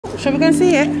Shall we go and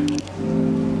see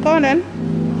it? Go on then.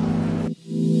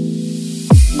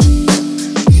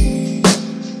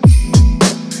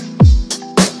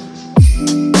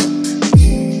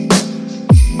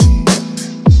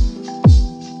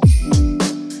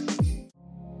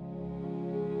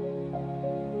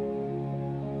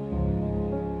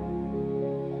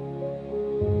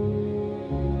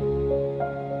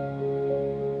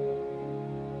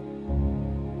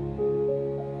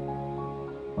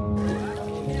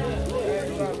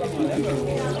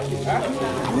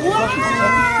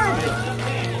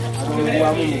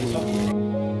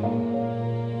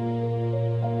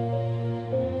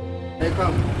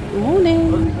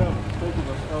 Morning.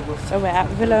 So we're at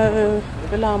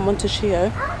Villa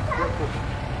Montecchio.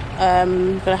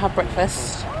 Gonna have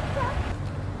breakfast.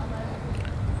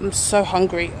 I'm so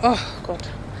hungry. Oh god.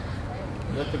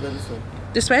 You have to go this way.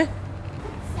 This way?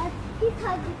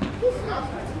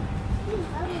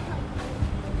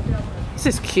 This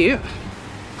is cute.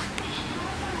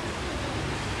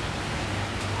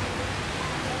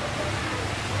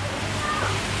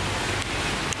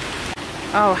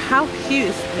 Oh, how cute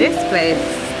is this place?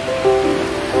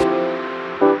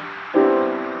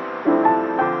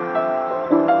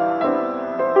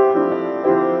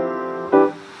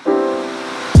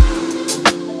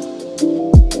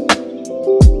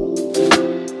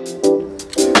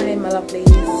 Hi, my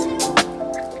lovelies.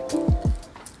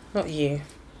 Not you.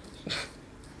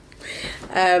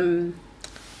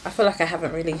 I feel like I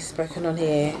haven't really spoken on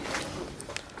here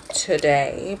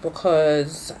today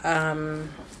because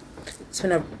it's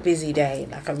been a busy day,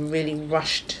 like a really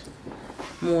rushed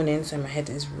morning, so my head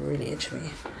is really itching me.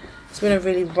 It's been a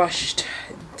really rushed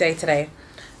day today,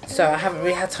 so I haven't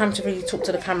really had time to really talk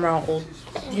to the camera or,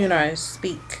 you know,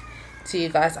 speak to you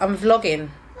guys. I'm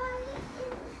vlogging.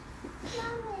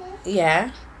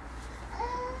 Yeah.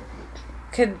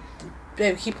 Can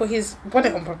he put his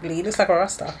bonnet on properly? He looks like a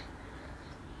rasta.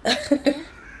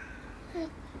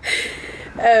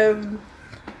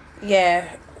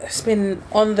 Yeah, it's been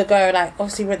on the go. Like,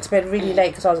 obviously went to bed really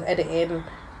late because I was editing.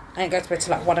 I didn't go to bed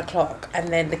till like 1 o'clock, and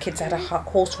then the kids had a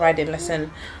horse riding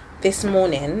lesson this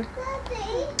morning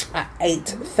at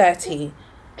 8:30.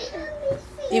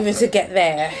 Even to get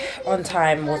there on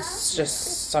time was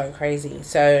just so crazy.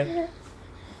 So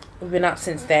we've been up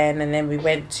since then, and then we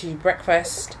went to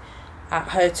breakfast at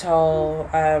Hotel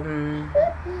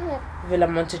Villa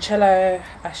Monticello.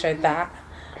 I showed that.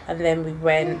 And then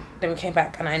we came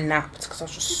back and I napped because I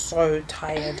was just so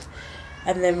tired.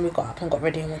 And then we got up and got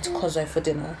ready and went to Cozzo for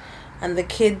dinner. And the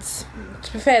kids,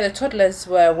 to be fair, the toddlers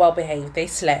were well behaved. They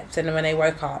slept, and then when they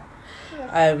woke up,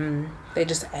 they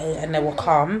just ate and they were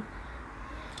calm.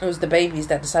 It was the babies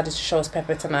that decided to show us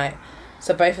pepper tonight.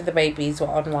 So both of the babies were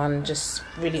on one, just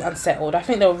really unsettled. I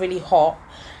think they were really hot,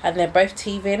 and they're both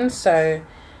teething, so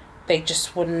they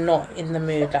just were not in the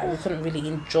mood. Like, we couldn't really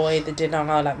enjoy the dinner.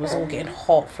 Like, we was all getting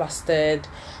hot, flustered,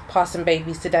 passing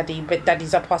babies to daddy, but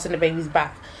daddies are passing the babies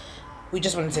back. We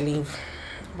just wanted to leave.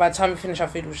 By the time we finished our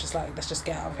food, it was just like, let's just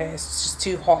get out of here. It's just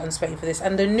too hot and sweaty for this.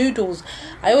 And the noodles,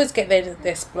 I always get their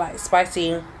like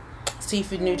spicy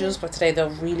seafood noodles, but today they're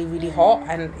really, really hot,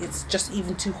 and it's just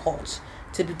even too hot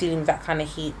to be dealing with that kind of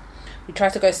heat. We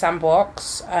tried to go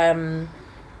Sandbox,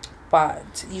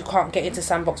 but you can't get into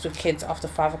Sandbox with kids after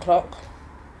 5 o'clock.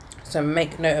 So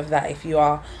make note of that if you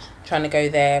are trying to go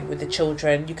there with the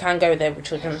children. You can go there with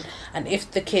children, and if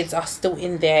the kids are still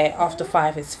in there after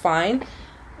 5, it's fine.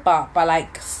 But by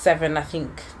like 7, I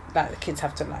think that the kids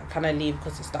have to like kind of leave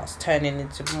because it starts turning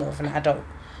into more of an adult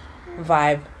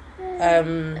vibe.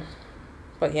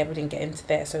 But yeah, we didn't get into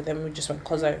there, so then we just went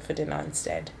Cozzo for dinner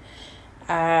instead.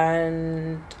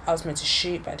 And I was meant to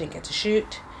shoot, but I didn't get to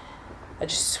shoot. I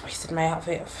just wasted my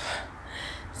outfit.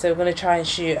 So we're gonna try and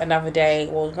shoot another day.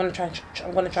 Well, I'm gonna try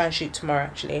and shoot tomorrow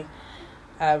actually,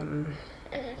 and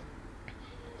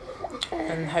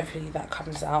hopefully that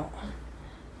comes out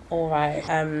all right.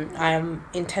 I am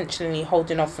intentionally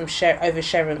holding off from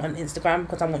oversharing on Instagram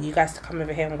because I want you guys to come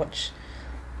over here and watch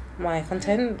my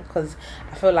content, because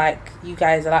I feel like you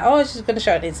guys are like, oh, she's gonna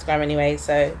show it on Instagram anyway.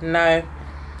 So no,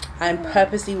 I'm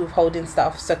purposely withholding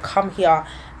stuff. So come here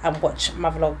and watch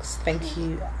my vlogs. Thank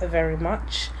you very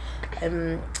much.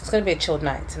 It's going to be a chilled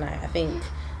night tonight. I think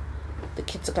the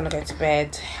kids are going to go to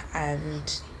bed,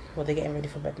 and well, they're getting ready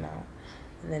for bed now,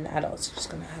 and then the adults are just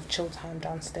going to have chill time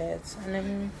downstairs. And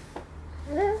then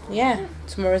yeah,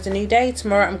 tomorrow's a new day.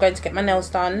 Tomorrow I'm going to get my nails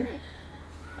done.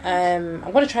 I'm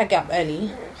going to try and get up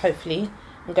early, hopefully,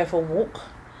 and go for a walk,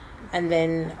 and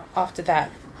then after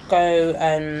that go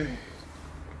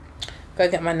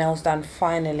get my nails done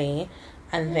finally,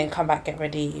 and then come back, get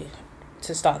ready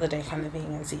to start the day kind of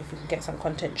thing, and see if we can get some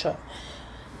content shot.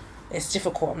 it's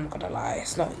difficult, I'm not gonna lie.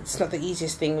 It's not the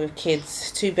easiest thing with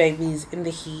kids, 2 babies in the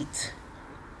heat.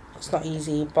 It's not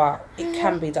easy, but it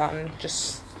can be done.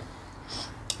 Just,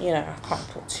 you know, I can't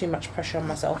put too much pressure on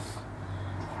myself.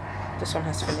 This one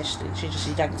has finished, literally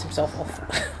just yanked himself off.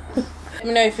 Let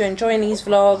me know if you're enjoying these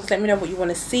vlogs. Let me know what you want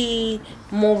to see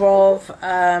more of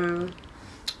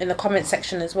in the comment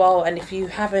section as well. And if you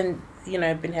haven't, you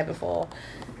know, been here before,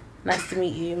 nice to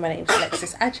meet you. My name's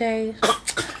Alexis Ajay.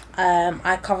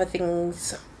 I cover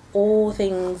all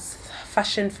things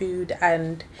fashion, food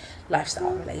and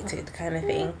lifestyle related kind of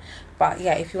thing. But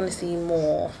yeah, if you want to see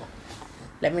more,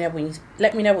 let me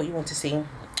know what you want to see.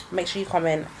 Make sure you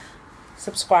comment,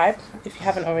 subscribe if you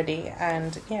haven't already,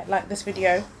 and yeah, like this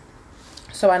video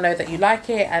so I know that you like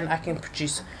it and I can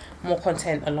produce more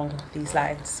content along these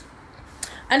lines.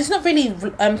 And it's not really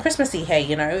Christmassy here,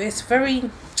 you know. It's very,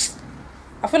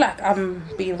 I feel like I'm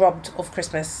being robbed of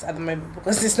Christmas at the moment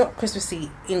because it's not Christmassy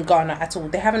in Ghana at all.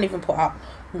 They haven't even put up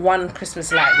one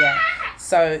Christmas light yet.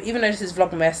 So even though this is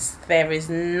Vlogmas, there is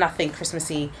nothing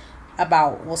Christmassy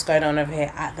about what's going on over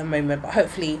here at the moment. But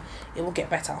hopefully it will get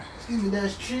better. Excuse me,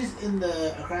 there's trees in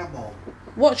the ACCRA Mall.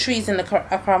 What trees in the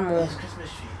ACCRA Mall? There's Christmas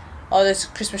tree. Oh, there's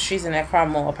Christmas trees in the ACCRA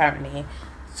Mall apparently.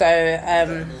 So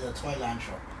there's a Toyland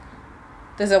shop.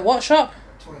 There's a what shop?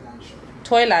 Toyland shop.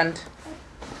 Toyland.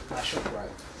 That shop, right?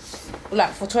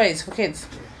 Like for toys for kids.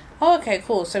 Yeah. Oh, okay,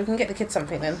 cool. So we can get the kids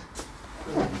something then.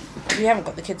 We haven't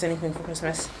got the kids anything for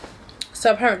Christmas.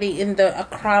 So apparently in the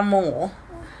ACCRA Mall,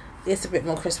 it's a bit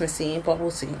more Christmassy, but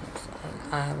we'll see.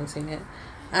 I haven't seen it.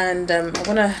 And I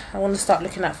wanna start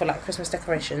looking out for like Christmas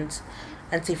decorations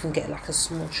and see if we can get like a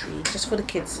small tree just for the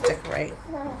kids to decorate.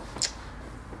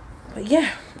 But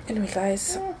yeah, anyway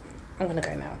guys, I'm gonna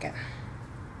go now again.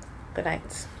 Good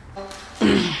night.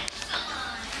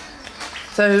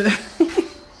 So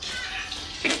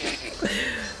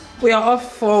we are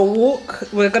off for a walk.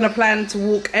 We're gonna plan to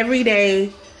walk every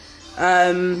day,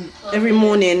 every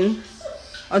morning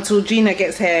until Gina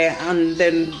gets here, and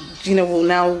then Gina will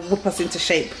now whip us into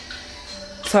shape.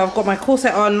 So I've got my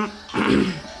corset on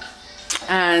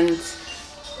and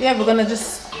yeah, we're gonna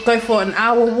just go for an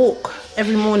hour walk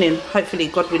every morning, hopefully,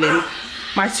 God willing.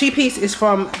 My 2-piece is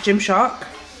from Gymshark.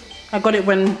 I got it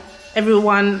when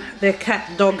everyone, their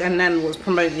cat, dog and Nan was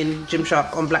promoting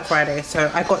Gymshark on Black Friday. So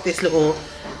I got this little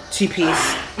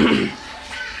 2-piece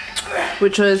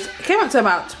which came up to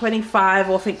about 25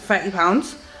 or I think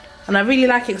 £30. And I really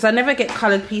like it because I never get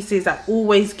coloured pieces. I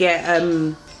always get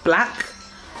black,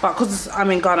 but because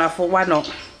I'm in Ghana, I thought why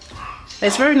not.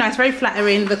 It's very nice, very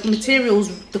flattering. The materials,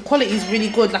 the quality is really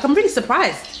good. Like, I'm really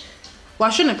surprised. Well,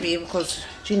 I shouldn't be because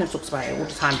Gina talks about it all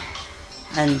the time,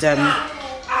 and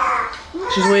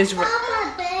she's always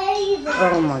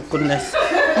oh my goodness,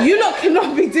 you lot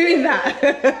cannot be doing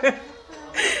that.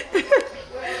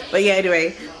 But yeah,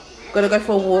 anyway, gotta go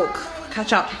for a walk,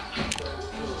 catch up.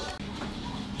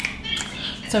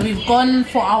 So we've gone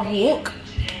for our walk.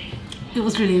 It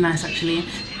was really nice actually.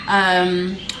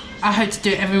 I hope to do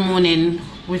it every morning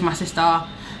with my sister,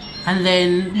 and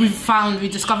then we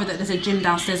discovered that there's a gym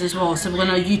downstairs as well, so we're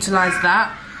gonna utilize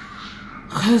that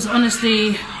because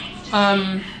honestly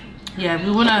yeah,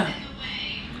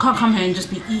 can't come here and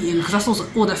just be eating because that's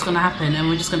all that's gonna happen, and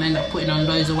we're just gonna end up putting on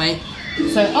loads of weight.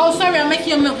 So oh sorry, I'm making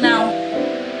your milk now.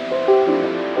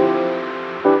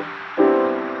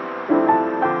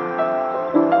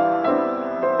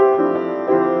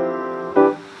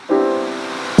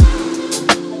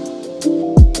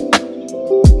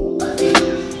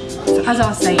 As I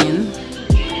was saying,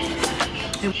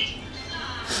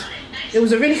 it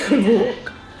was a really good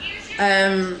walk.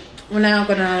 We're now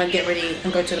gonna get ready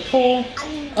and go to the pool.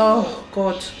 Oh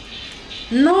God,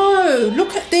 no!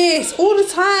 Look at this all the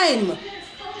time.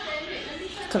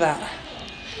 Look at that.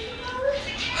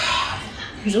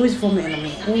 He's always vomiting on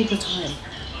me all the time.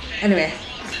 Anyway,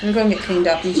 I'm gonna go and get cleaned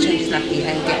up, need to change his nappy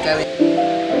and get going.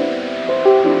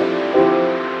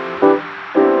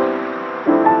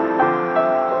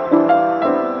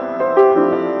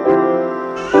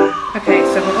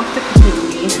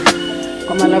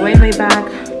 Got my Loewe bag,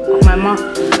 got my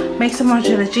Mason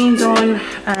Margiela jeans on,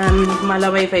 my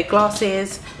Loewe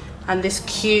glasses, and this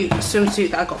cute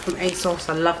swimsuit that I got from ASOS.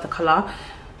 I love the colour.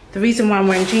 The reason why I'm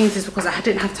wearing jeans is because I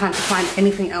didn't have time to find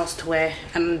anything else to wear,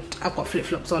 and I've got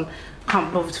flip-flops on.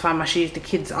 Can't bother to find my shoes. The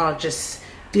kids are just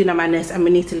doing their madness and we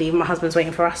need to leave. My husband's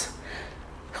waiting for us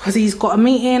because he's got a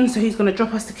meeting, so he's going to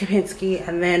drop us to Kempinski,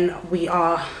 and then we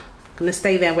are going to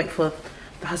stay there and wait for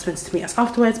the husbands to meet us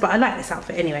afterwards. But I like this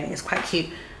outfit anyway, it's quite cute,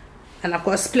 and I've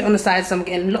got a split on the side, so I'm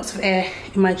getting lots of air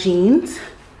in my jeans.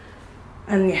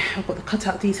 And yeah, I've got the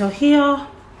cutout detail here. I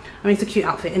mean, it's a cute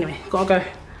outfit anyway. Gotta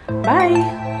go.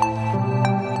 Bye.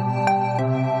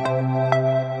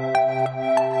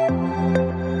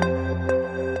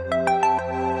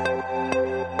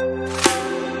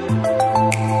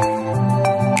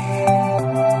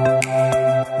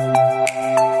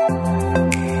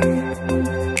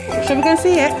 Shall we go and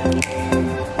see it?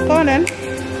 Go on then.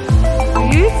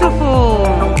 Beautiful.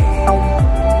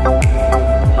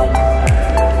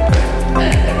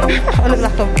 I look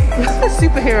like a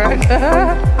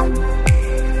superhero.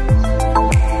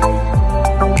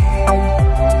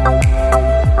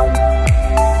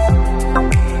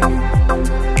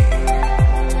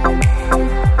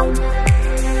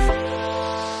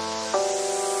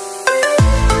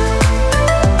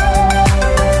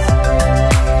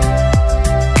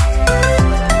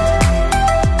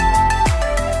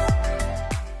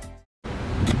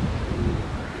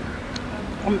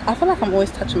 I feel like I'm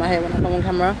always touching my hair when I come on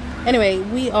camera. Anyway,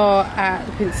 we are at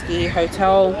the Pinsky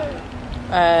Hotel.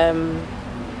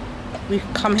 We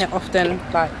come here often,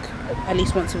 like at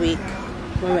least once a week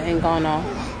when we're in Ghana.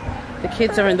 The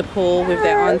kids are in the pool with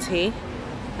their auntie,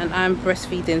 and I'm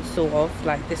breastfeeding, sort of.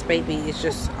 Like, this baby is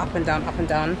just up and down, up and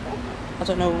down. I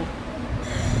don't know.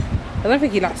 I don't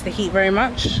think he likes the heat very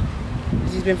much.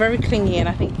 He's been very clingy, and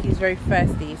I think he's very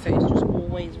thirsty, so he's just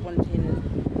always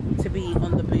wanting to be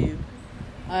on the boob.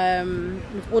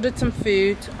 We've ordered some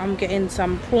food. I'm getting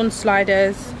some prawn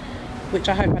sliders, which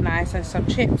I hope are nice, and some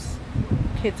chips.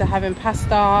 Kids are having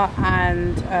pasta,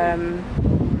 and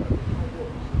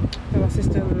my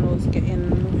sister-in-law's getting,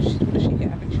 what does she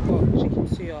get? I think she got chicken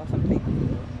suya or something.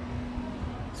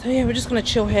 So yeah, we're just gonna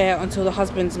chill here until the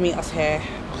husbands meet us here,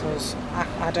 because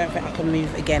I don't think I can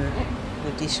move again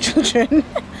with these children.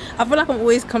 I feel like I'm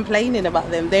always complaining about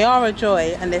them. They are a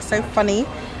joy and they're so funny,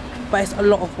 but it's a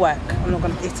lot of work. I'm not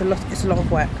gonna. It's a lot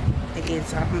of work. It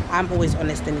is. I'm always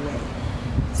honest anyway.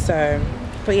 So,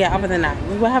 but yeah. Other than that,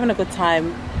 we're having a good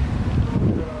time.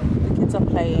 The kids are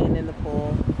playing in the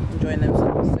pool, enjoying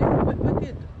themselves. So yeah, we're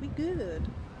good. We good.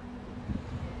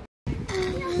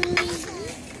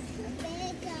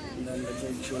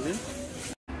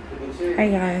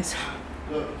 Hey guys.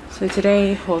 So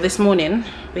today, or this morning,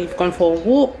 we've gone for a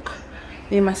walk.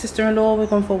 Me and my sister-in-law, we've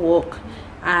gone for a walk.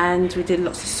 And we did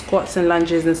lots of squats and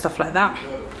lunges and stuff like that,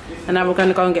 and now we're going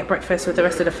to go and get breakfast with the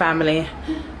rest of the family.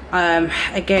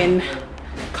 Again,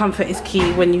 comfort is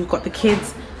key when you've got the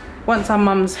kids. Once our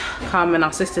mums come and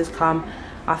our sisters come,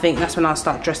 I think that's when I'll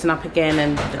start dressing up again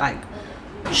and like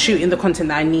shooting the content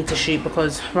that I need to shoot,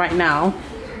 because right now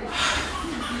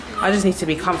I just need to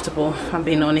be comfortable, if I'm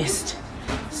being honest.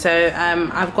 So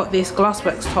I've got this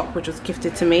Glassworks top which was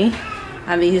gifted to me,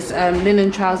 and these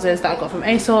linen trousers that I got from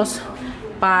ASOS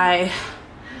by,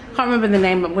 I can't remember the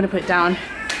name, but I'm going to put it down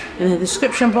in the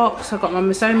description box. I got my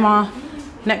Miss Omar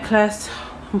necklace.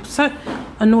 I'm so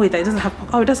annoyed that it doesn't have,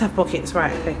 oh, it does have pockets,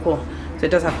 right? Okay, cool. So it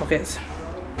does have pockets.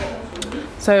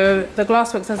 So the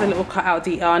Glassworks has a little cutout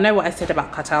detail. I know what I said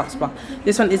about cutouts, but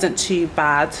this one isn't too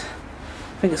bad.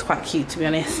 I think it's quite cute, to be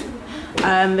honest.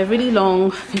 They're really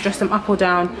long. I can dress them up or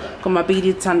down. Got my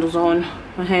beaded sandals on,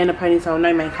 my hair in a ponytail,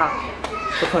 no makeup,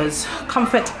 because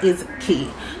comfort is key.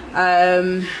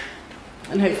 And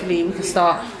hopefully we can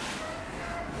start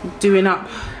doing up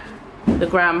the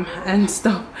gram and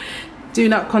start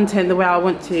doing up content the way I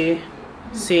want to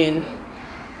soon.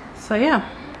 So yeah.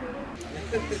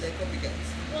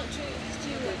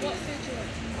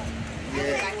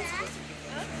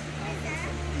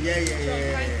 Yeah.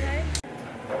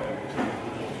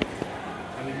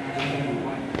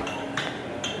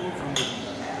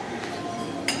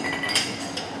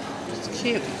 It's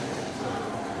cute.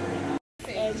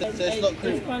 So it's not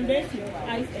cream. It's condensed with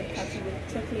ice and coffee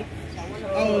with chocolate.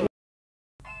 Oh.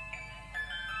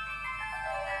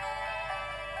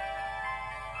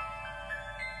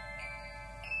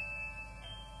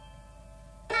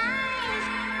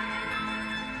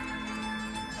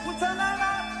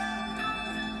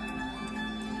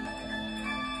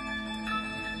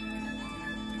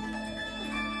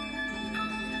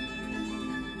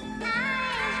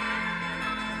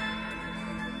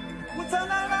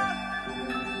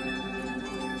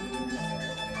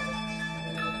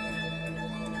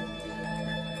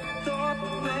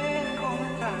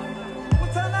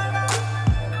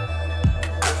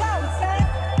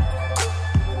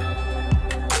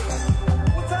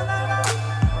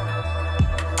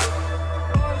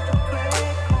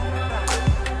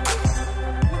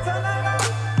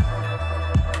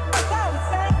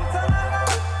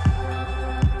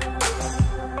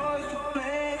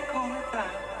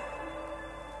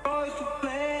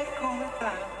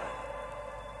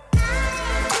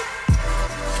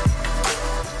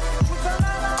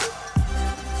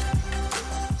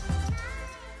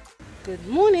 Good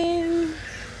morning.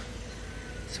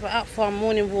 So we're out for our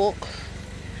morning walk.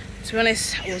 To be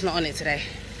honest, I was not on it today.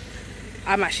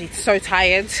 I'm actually so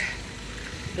tired.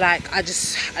 Like, I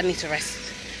need to rest.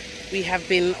 We have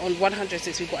been on 100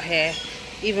 since we got here.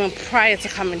 Even prior to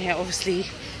coming here, obviously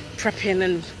prepping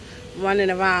and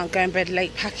running around, going to bed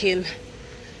late, packing.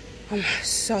 I'm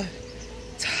so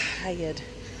tired.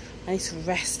 I need to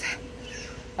rest.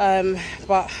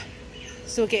 But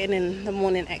still getting in the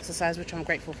morning exercise, which I'm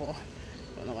grateful for.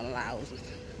 I'm not gonna lie, I was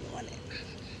on it.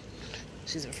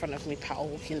 She's in front of me, paddle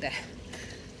walking there.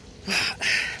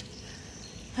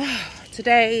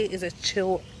 Today is a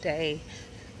chill day.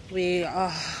 We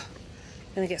are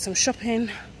gonna get some shopping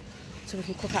so we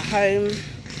can cook at home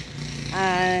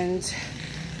and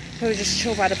probably just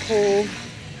chill by the pool.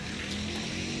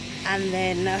 And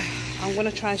then I'm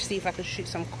gonna try and see if I can shoot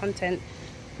some content,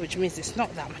 which means it's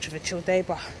not that much of a chill day,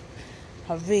 but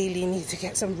I really need to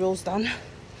get some reels done.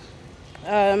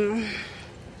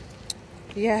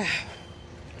 Yeah,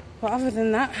 but other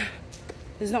than that,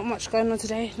 there's not much going on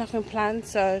today, nothing planned,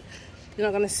 so you're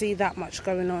not going to see that much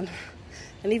going on.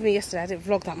 And even yesterday I didn't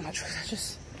vlog that much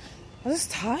because I was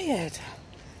just tired.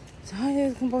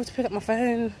 I couldn't bother to pick up my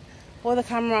phone or the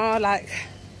camera. Like,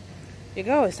 your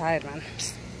girl is tired, man.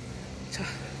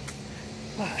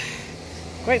 But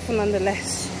grateful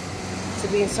nonetheless to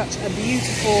be in such a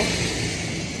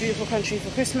beautiful country for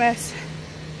Christmas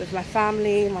with my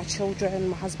family, my children,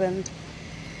 my husband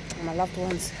and my loved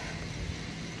ones.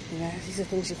 You know, these are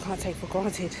things you can't take for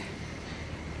granted.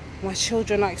 My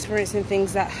children are experiencing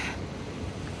things that,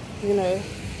 you know,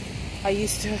 I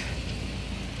used to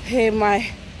hear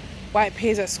my white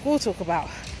peers at school talk about.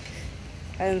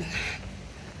 And,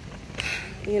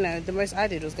 you know, the most I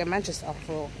did was go to Manchester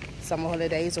for summer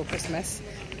holidays or Christmas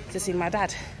to see my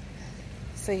dad.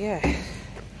 So yeah,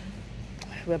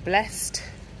 we're blessed,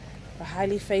 we're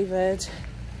highly favoured.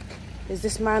 Is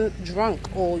this man drunk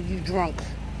or you drunk?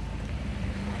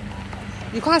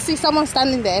 You can't see someone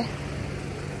standing there.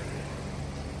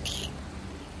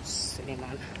 Silly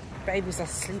man. Babies are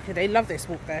sleeping. They love this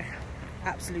walk though.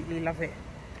 Absolutely love it.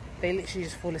 They literally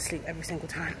just fall asleep every single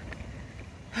time.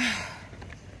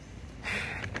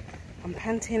 I'm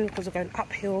panting because we're going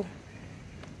uphill.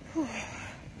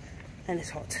 And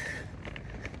it's hot.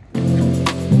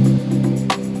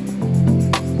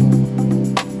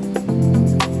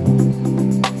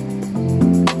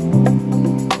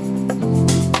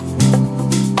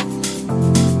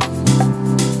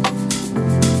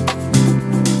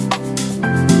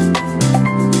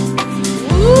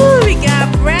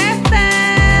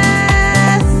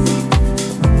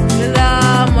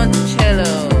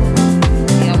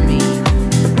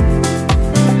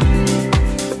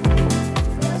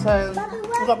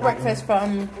 Breakfast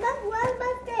from,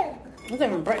 it's not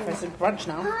even breakfast, it's brunch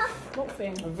now. What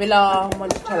thing? Villa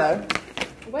Monticello.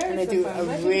 Where and is they do a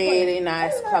really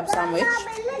nice club sandwich.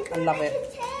 I love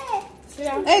it.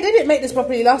 Yeah. Hey, they didn't make this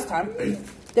properly last time.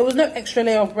 There was no extra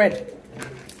layer of bread.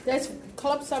 There's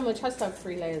club sandwich has to have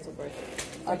 3 layers of bread.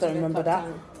 I don't remember that.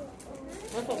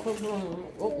 I thought club sandwich.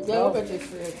 Oh, they already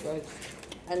 3 layers of bread.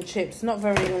 And chips, not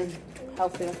very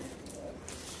healthy.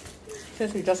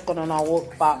 Since we've just gone on our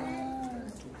walk, but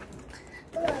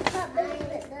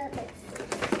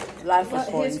life is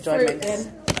for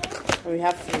enjoyment. We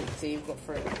have fruit, see, you've got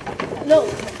fruit.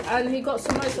 Look, and he got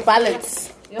samosa.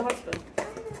 Balance. Your husband.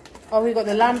 Oh, we got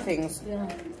the lamb things. Yeah.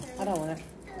 I don't want it.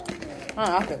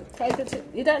 I like it. Take it to,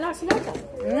 you don't like samosa?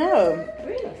 No.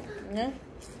 Really? Yeah.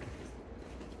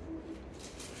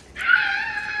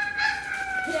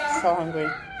 Yeah. So hungry.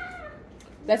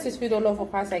 Bless this food, O Lord, for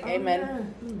Christ's sake.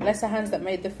 Amen. Bless the hands that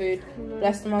made the food.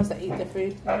 Bless the mouths that eat the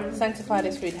food. Sanctify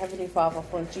this food, Heavenly Father,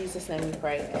 for in Jesus' name we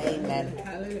pray. Amen.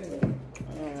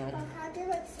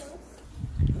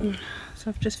 So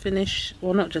I've just finished,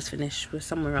 well, not just finished, we're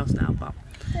somewhere else now, but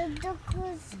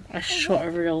I shot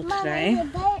a reel today,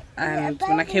 and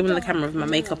when I came on the camera with my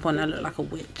makeup on, I looked like a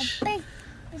witch,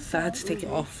 so I had to take it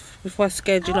off before I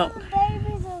scared you lot.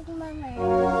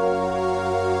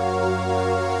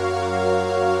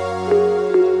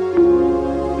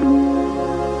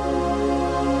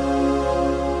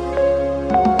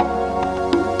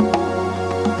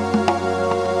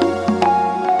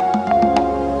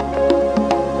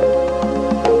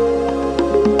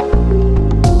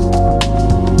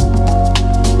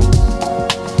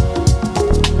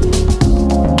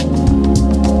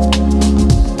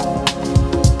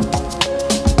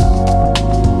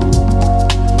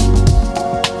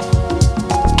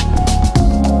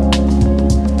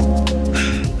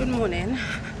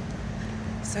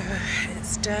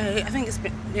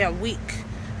 A week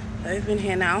that we've been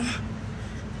here now.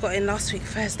 Got in last week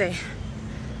Thursday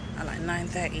at like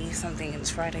 9:30 something, and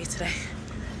it's Friday today.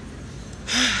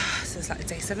 So it's like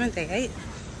day 7, day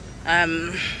 8.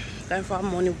 Going for our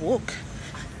morning walk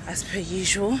as per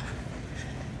usual.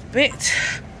 Bit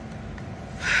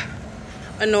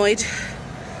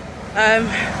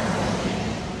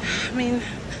I mean,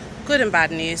 good and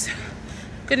bad news.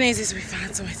 Good news is we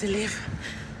found somewhere to live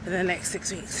for the next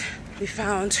 6 weeks. We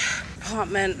found an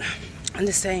apartment in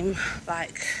the same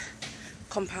like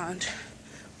compound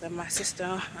where my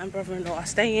sister and brother-in-law are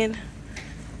staying,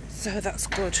 so that's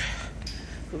good.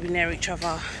 We'll be near each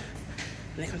other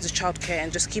when it comes to childcare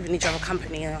and just keeping each other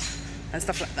company and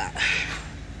stuff like that.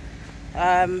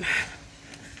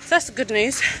 So that's the good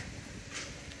news.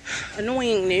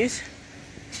 Annoying news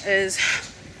is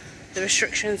the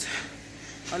restrictions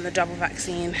on the double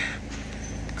vaccine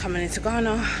coming into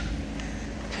Ghana.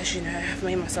 As you know, I've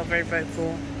made myself very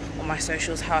vocal on my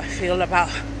socials how I feel about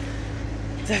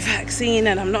the vaccine,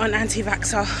 and I'm not an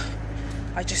anti-vaxxer.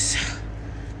 I just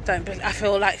don't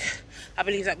feel like I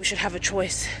believe that we should have a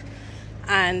choice,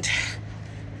 and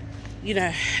you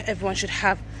know, everyone should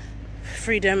have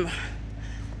freedom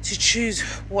to choose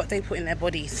what they put in their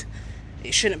bodies.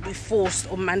 It shouldn't be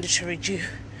forced or mandatory due,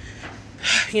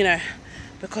 you know,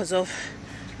 because of,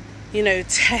 you know,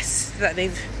 tests that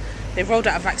they've rolled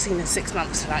out a vaccine in 6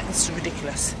 months. Like, this is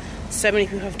ridiculous. So many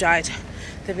people have died.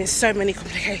 There've been so many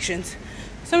complications.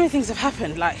 So many things have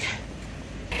happened. Like,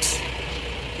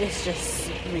 it's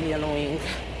just really annoying.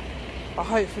 But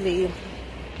hopefully,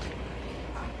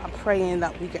 I'm praying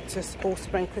that we get to all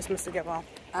spend Christmas together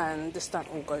and this don't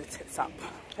all go tits up.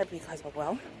 Hope you guys are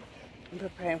well. I'm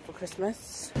preparing for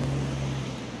Christmas.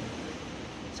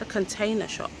 It's a container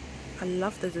shop. I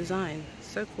love the design.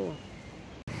 So cool.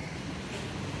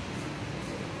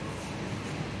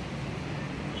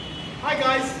 Hi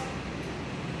guys,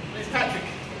 it's Patrick,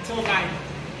 tour guide.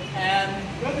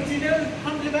 Welcome to the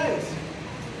Humble Bows.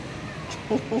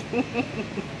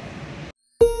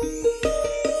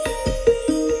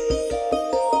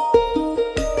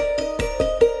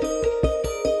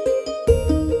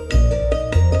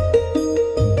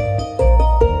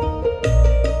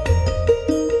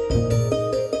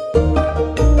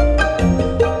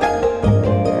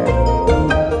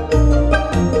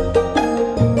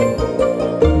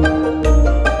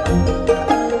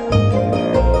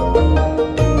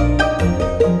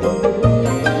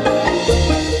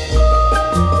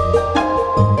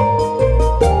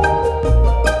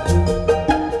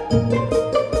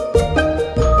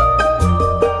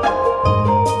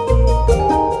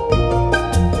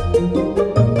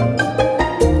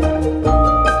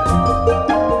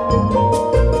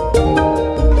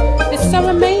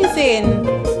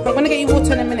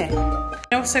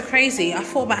 So crazy. I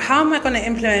thought about how am I going to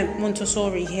implement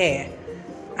Montessori here,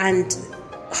 and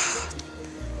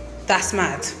that's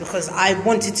mad because I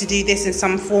wanted to do this in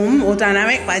some form or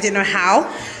dynamic, but I didn't know how.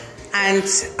 And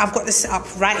I've got this up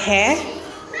right here.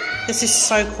 This is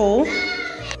so cool.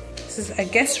 This is a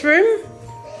guest room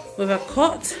with a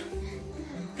cot,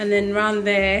 and then round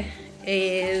there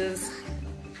is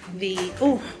the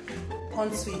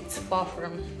ensuite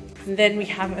bathroom, and then we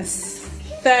have a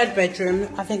third bedroom.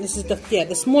 I think this is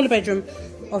the smaller bedroom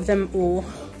of them all,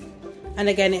 and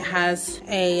again it has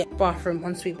a bathroom,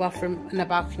 ensuite bathroom, and a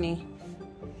balcony.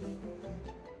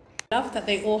 I love that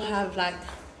they all have like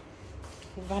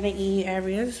vanity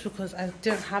areas because I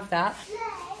didn't have that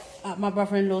at my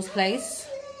brother-in-law's place,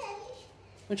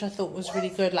 which I thought was really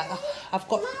good. Like, I've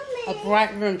got a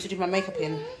bright room to do my makeup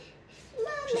in,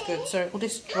 which is good. So all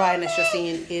this dryness you're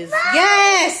seeing is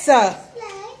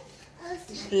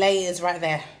layers right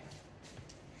there.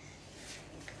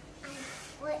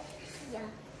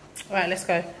 All right, let's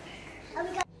go.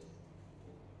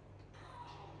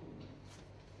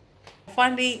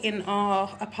 Finally in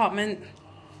our apartment,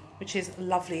 which is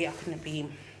lovely. I couldn't be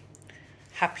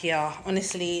happier,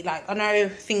 honestly. Like, I know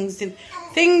things, you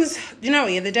know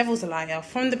what, yeah, the devil's a liar.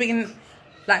 From the beginning,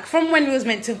 like from when we was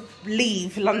meant to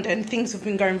leave London, things have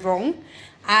been going wrong,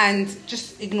 and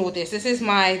just ignore this. This is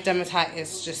my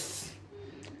dermatitis just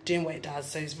doing what it does.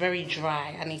 So it's very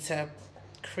dry. I need to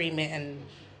cream it and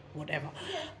whatever.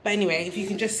 But anyway, if you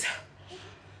can just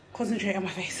concentrate on my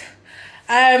face.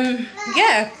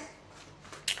 Yeah,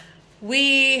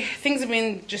 things have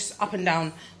been just up and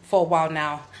down for a while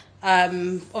now.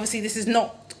 Obviously this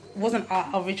wasn't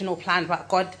our original plan, but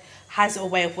God has a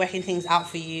way of working things out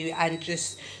for you and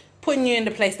just putting you in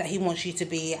the place that he wants you to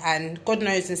be, and God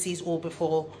knows and sees all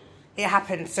before it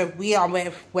happened. So we are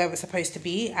where we're supposed to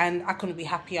be, and I couldn't be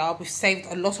happier. We've saved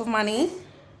a lot of money.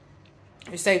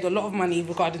 We saved a lot of money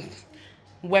regarding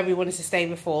where we wanted to stay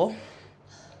before.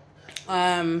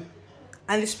 And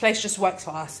this place just works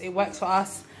for us. It works for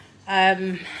us.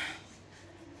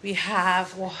 We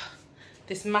have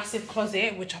this massive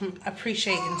closet, which I'm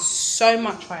appreciating so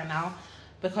much right now,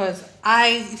 because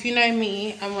if you know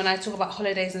me, and when I talk about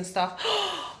holidays and stuff,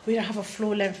 we don't have a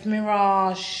floor length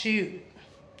mirror. Shoot,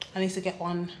 I need to get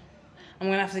one. I'm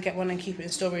gonna have to get one and keep it in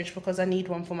storage because I need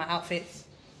one for my outfits.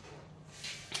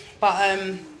 But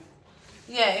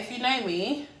yeah, if you know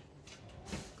me,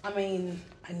 I mean,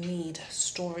 I need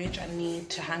storage. I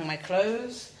need to hang my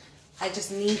clothes. I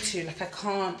just need to, like, I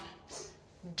can't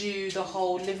do the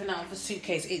whole living out of a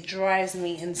suitcase. It drives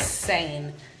me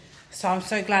insane. So I'm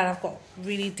so glad I've got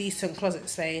really decent closet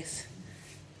space.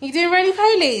 You doing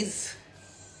roly-polies?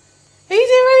 Are you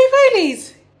doing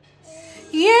roly-polies?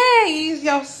 Yeah,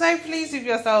 you're so pleased with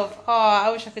yourself. Oh, I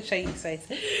wish I could show you his face.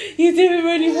 You doing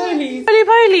roly-polies?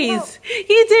 Roly-polies!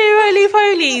 You doing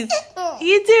roly-polies?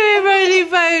 You doing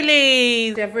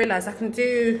roly-polies? I've realised I can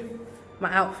do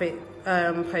my outfit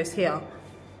post here.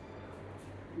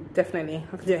 Definitely,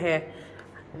 I can do it here.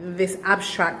 This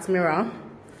abstract mirror.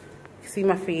 You see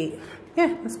my feet.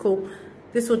 Yeah, that's cool.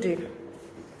 This will do.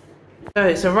 So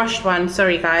it's a rushed one.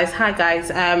 Sorry guys. Hi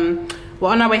guys. We're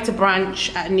on our way to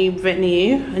brunch at a new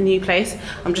venue, a new place.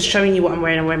 I'm just showing you what I'm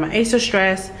wearing. I'm wearing my ACCRA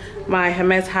dress, my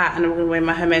Hermes hat, and I'm going to wear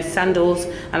my Hermes sandals.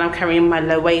 And I'm carrying my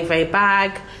Loewe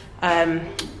bag.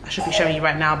 I should be showing you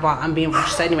right now, but I'm being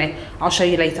rushed. So anyway, I'll show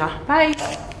you later. Bye.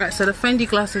 Right, so the Fendi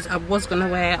glasses I was going to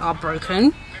wear are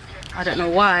broken. I don't know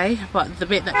why, but the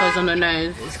bit that goes on the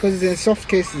nose... It's because it's in soft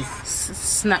cases.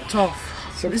 Snapped off.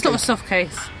 Soft it's case. not a soft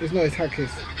case. It's not a hard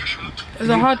case. It's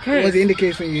a hard case. Was it in the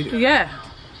case when you... Yeah.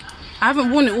 I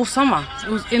haven't worn it all summer. It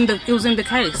was in the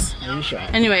case. Are you sure?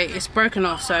 Anyway, it's broken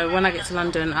off, so when I get to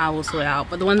London, I will sort it out.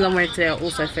 But the ones I'm wearing today are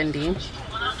also Fendi.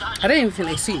 I don't even think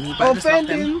they suit me, but I just love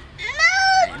them.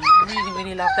 I really,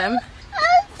 really love them.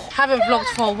 Haven't vlogged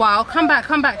for a while. Come back,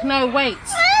 come back. No, wait.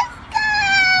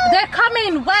 They're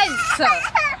coming, wait.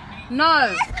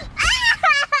 No.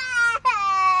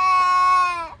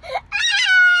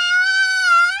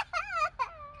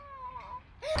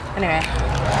 Anyway.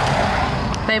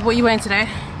 Babe, what are you wearing today?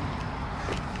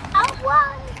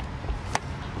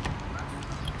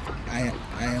 I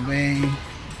am wearing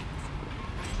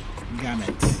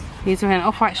garments. He's wearing an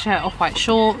off-white shirt, off-white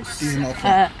shorts. These are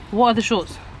off-white. What are the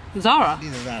shorts? Zara?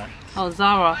 These are Zara. Oh,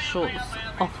 Zara shorts,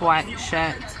 off-white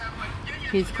shirt.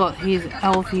 He's got his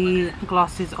LV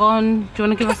glasses on. Do you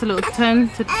want to give us a little turn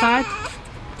to the side?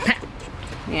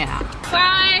 Yeah.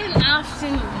 Fine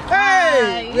afternoon.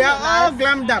 Hey! We are all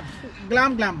glammed up.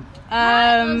 Glam.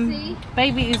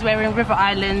 Baby is wearing River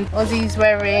Island. Ozzy's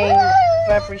wearing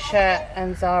Burberry shirt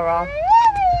and Zara.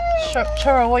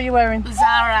 Choro, what are you wearing?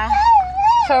 Zara.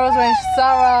 Choro's wearing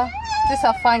Zara. These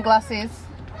are fine glasses.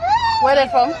 Where are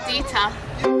they from? Dita.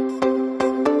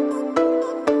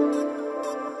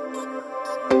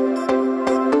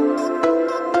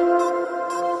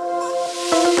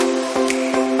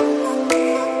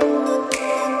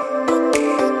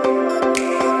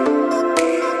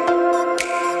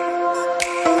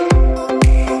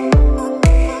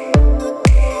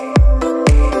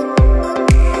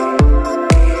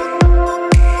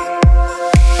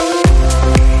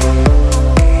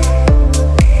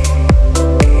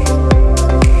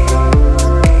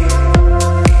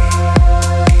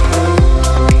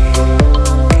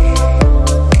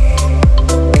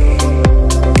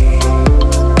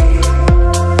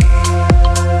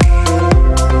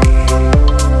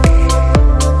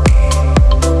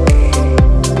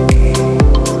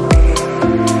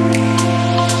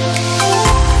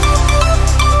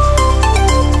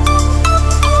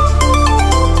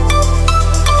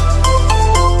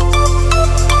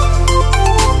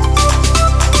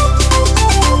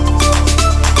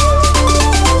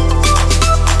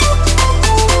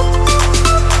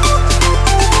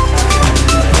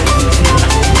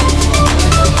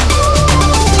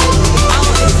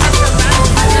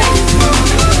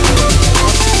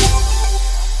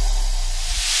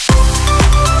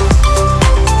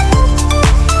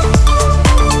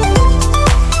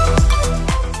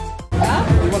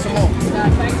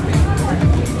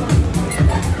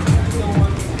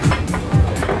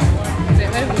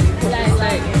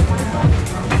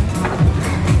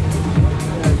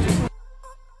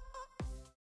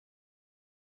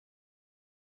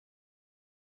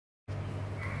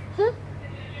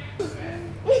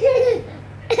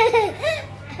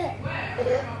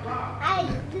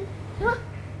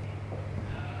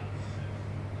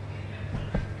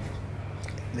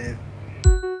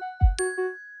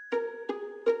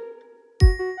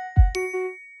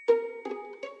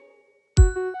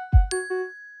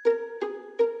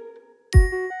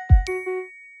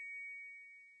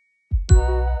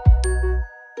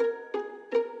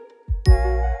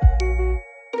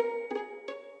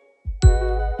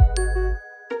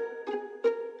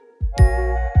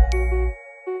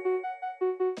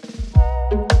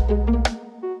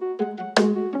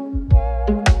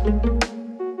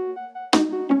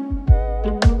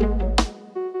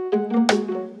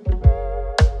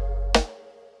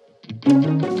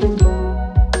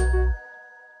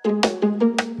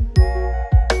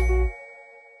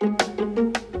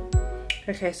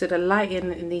 Okay, so the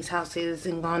lighting in these houses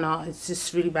in Ghana is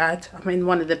just really bad. I'm in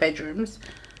one of the bedrooms.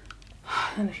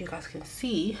 I don't know if you guys can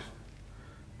see.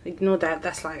 Ignore that,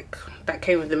 that's like, that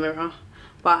came with the mirror.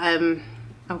 But I've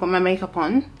got my makeup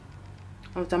on.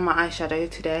 I've done my eyeshadow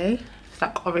today. It's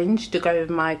like orange to go with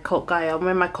my Cult Gaia. I'm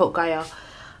wearing my Cult Gaia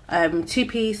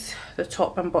two-piece, the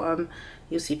top and bottom.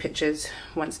 You'll see pictures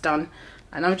once done.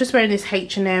 And I'm just wearing this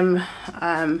H&M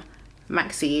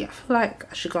maxi. I feel like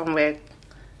I should go and wear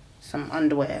some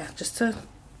underwear just to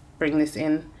bring this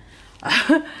in.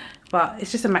 But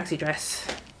it's just a maxi dress.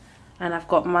 And I've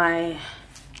got my,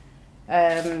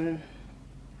 what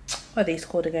are these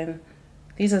called again?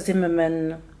 These are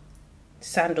Zimmerman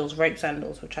sandals, rope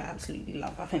sandals, which I absolutely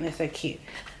love. I think they're so cute.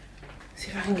 Let's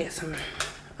see if I can get some,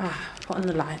 put on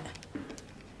the light.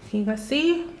 Can you guys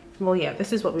see? Well, yeah,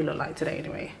 this is what we look like today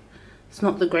anyway. It's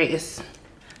not the greatest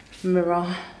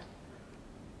mirror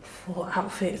for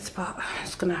outfits, but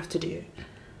it's gonna have to do.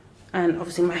 And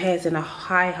obviously my hair's in a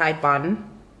high bun,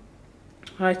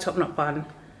 high top knot bun.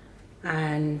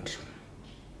 And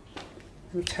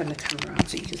let me turn the camera around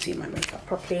so you can see my makeup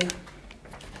properly.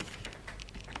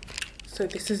 So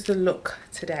this is the look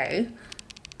today.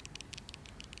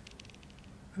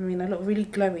 I mean, I look really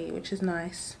glowy, which is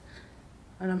nice.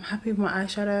 And I'm happy with my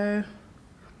eyeshadow.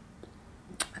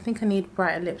 I think I need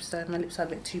brighter lips though. My lips are a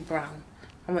bit too brown.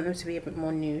 I want them to be a bit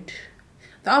more nude.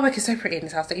 The artwork is so pretty in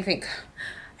this house, don't you think?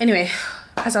 Anyway,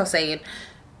 as I was saying,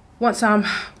 once I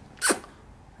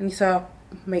need to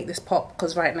make this pop,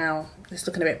 because right now it's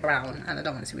looking a bit brown and I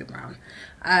don't want it to be brown.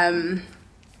 Hi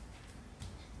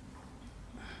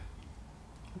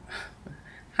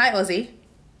Ozzy.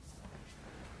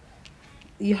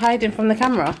 You hiding from the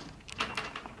camera?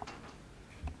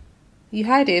 You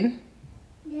hiding?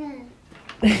 Yeah.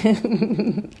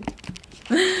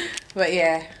 But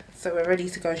yeah, so we're ready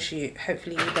to go and shoot.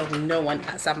 Hopefully there'll be no one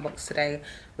at Sandbox today.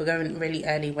 We're going really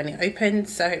early when it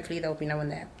opens, so hopefully there'll be no one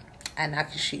there and I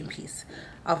can shoot in peace.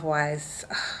 Otherwise,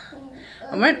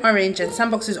 I'm wearing orange and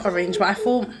Sandbox is orange, but I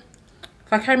thought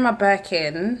if I carry my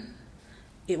Birkin,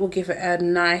 it will give it a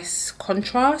nice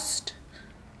contrast,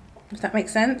 if that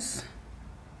makes sense.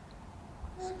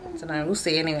 I don't know, we'll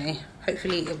see anyway.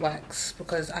 Hopefully it works,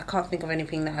 because I can't think of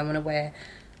anything that I want to wear.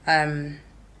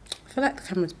 I feel like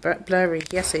the camera's blurry.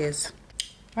 Yes, it is.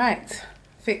 Right,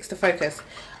 fix the focus.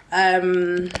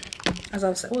 As I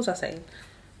was, what was I saying?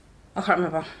 I can't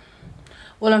remember.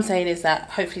 All I'm saying is that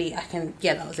hopefully I can,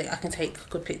 yeah, that was it. I can take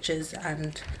good pictures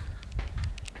and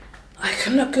I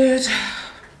can look good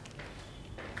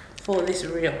for this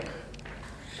reel.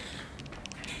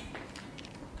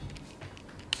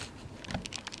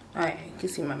 Alright, you can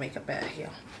see my makeup better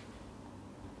here.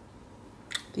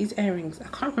 These earrings, I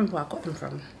can't remember where I got them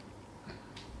from.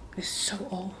 They're so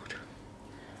old.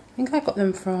 I think I got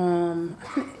them from, I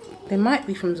think they might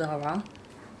be from Zara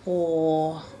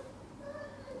or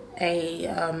a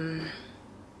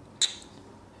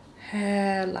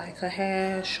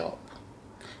hair shop.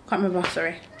 Can't remember,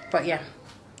 sorry. But yeah,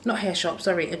 not hair shop,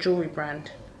 sorry, a jewelry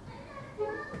brand.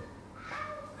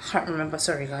 Can't remember,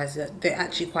 sorry guys, they're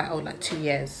actually quite old, like 2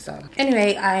 years. So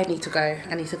anyway, I need to go.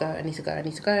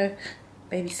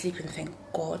 Baby's sleeping, thank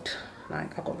God.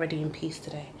 Like, I got ready in peace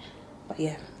today. But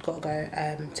yeah, gotta go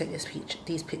take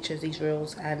these pictures, these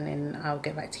reels, and then I'll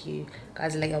get back to you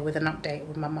guys later with an update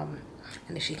with my mum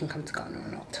and if she can come to Ghana or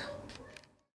not.